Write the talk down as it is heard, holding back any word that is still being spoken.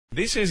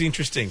This is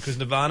interesting because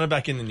Nirvana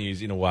back in the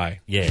news in a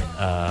way.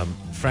 Yeah,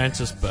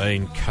 Frances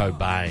Bean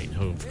Cobain,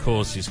 who of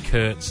course is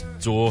Kurt's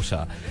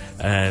daughter,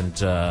 and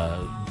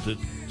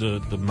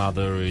the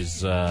mother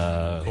is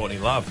Courtney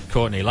Love.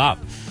 Courtney Love.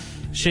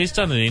 She's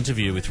done an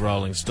interview with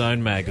Rolling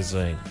Stone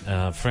magazine.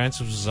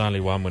 Frances was only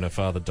one when her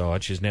father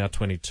died. She's now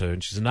 22,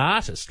 and she's an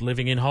artist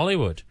living in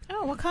Hollywood.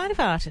 Oh, what kind of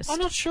artist? I'm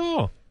not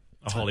sure.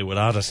 A Hollywood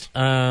artist.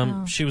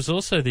 She was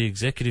also the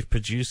executive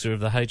producer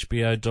of the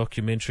HBO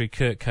documentary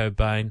Kurt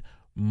Cobain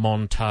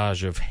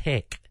Montage of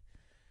Heck.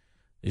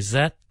 Is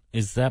that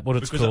what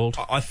it's called?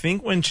 I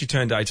think when she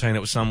turned 18, it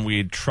was some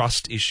weird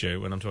trust issue.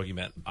 When I'm talking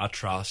about a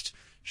trust,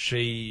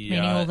 she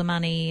meaning all the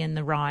money and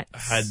the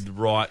rights. Had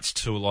rights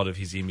to a lot of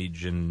his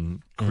image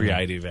and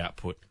creative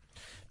output.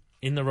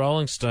 In the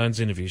Rolling Stones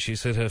interview, she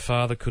said her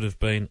father could have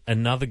been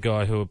another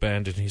guy who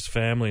abandoned his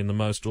family in the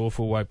most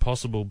awful way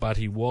possible, but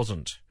he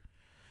wasn't.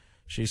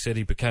 She said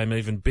he became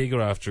even bigger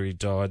after he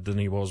died than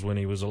he was when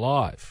he was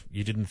alive.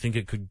 You didn't think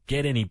it could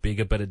get any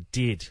bigger, but it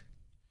did.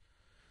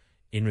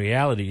 In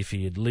reality, if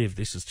he had lived,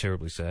 this is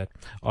terribly sad,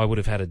 I would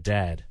have had a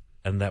dad,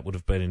 and that would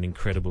have been an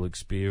incredible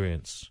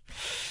experience.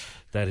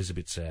 That is a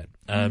bit sad.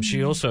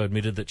 She also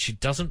admitted that she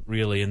doesn't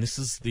really, and this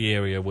is the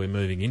area we're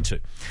moving into,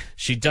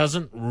 she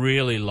doesn't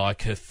really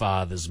like her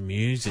father's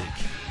music.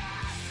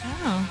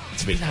 Oh.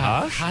 It's a bit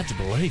harsh. Hard to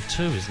believe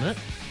too, isn't it?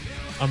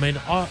 I mean,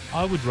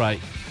 I would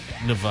rate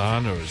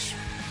Nirvana as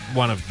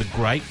one of the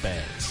great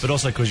bands. But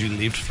also because you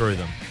lived through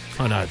them.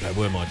 I know, they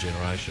were my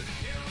generation.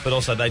 But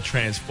also they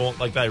transformed,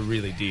 like they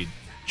really did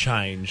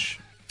change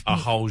a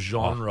whole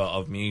genre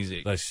of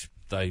music.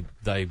 They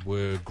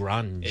were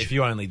grunge. If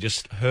you only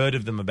just heard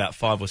of them about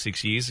 5 or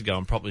 6 years ago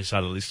and probably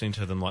started listening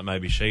to them like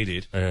maybe she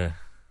did.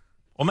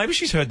 Or maybe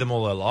she's heard them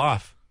all her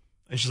life.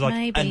 And she's like,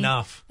 maybe.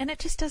 Enough. And it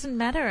just doesn't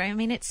matter. I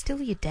mean, it's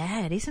still your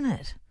dad, isn't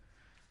it?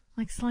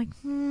 Like, it's like,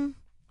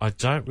 I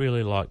don't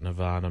really like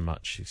Nirvana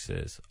much, she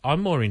says.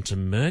 I'm more into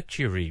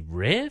Mercury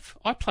Rev.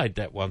 I played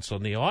that once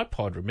on the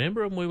iPod,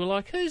 remember? And we were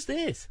like, who's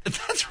this?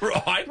 That's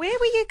right. Where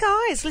were you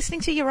guys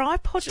listening to your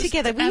iPod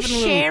together? Were you having a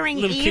sharing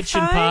little earphones?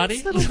 kitchen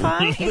party?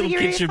 Little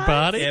kitchen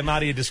party? Yeah,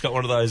 Marty had just got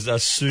one of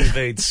those sous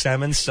vide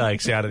salmon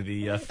steaks out of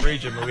the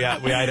fridge and we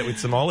ate it with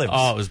some olives.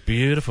 Oh, it was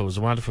beautiful. It was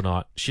a wonderful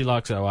night. She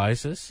likes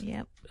Oasis.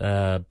 Yep.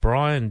 The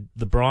Brian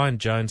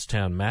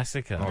Jonestown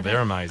Massacre. Oh, they're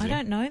amazing. I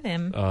don't know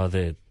them. Oh,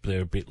 they're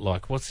a bit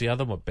like, what's the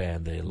other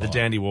band they're like? The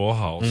Dandy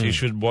Warhols. You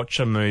should watch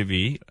a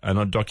movie and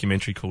a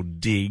documentary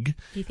called Dig.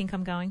 Do you think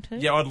I'm going to?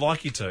 Yeah, I'd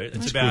like you to.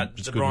 It's about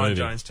the good Brian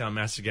movie. Jonestown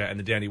Massacre and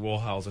the Dandy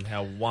Warhols and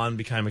how one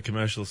became a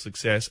commercial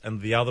success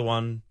and the other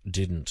one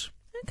Didn't.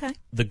 Okay.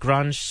 The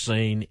grunge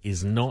scene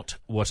is not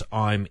what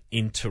I'm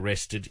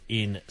interested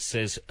in,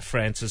 says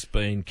Frances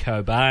Bean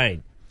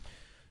Cobain.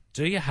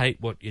 Do you hate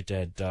what your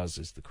dad does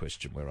is the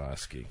question we're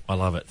asking. I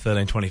love it.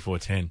 13, 24,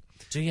 10.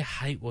 Do you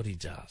hate what he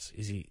does?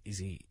 Is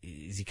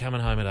he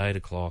coming home at 8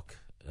 o'clock?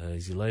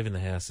 Is he leaving the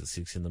house at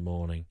 6 in the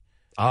morning?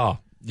 Oh,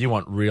 you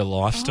want real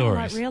life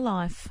stories? Like real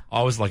life.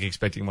 I was like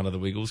expecting one of the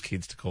Wiggles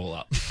kids to call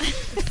up.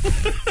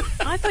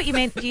 I thought you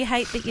meant, do you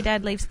hate that your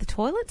dad leaves the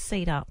toilet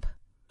seat up?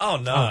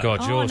 Oh, no. Oh,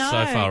 God, you're no.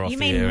 so far off You the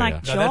mean area.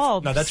 like No,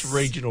 jobs? that's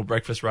regional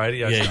breakfast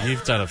radio. Yeah,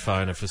 you've done a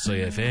phoner for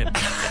CFM.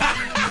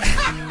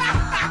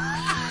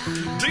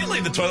 Do you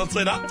leave the toilet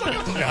seat up? I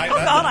hate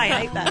that. God, I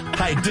hate that.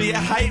 Hey, do you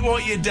hate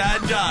what your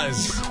dad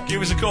does?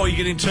 Give us a call. You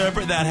can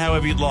interpret that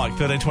however you'd like.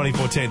 13,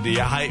 24, 10. Do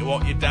you hate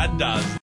what your dad does?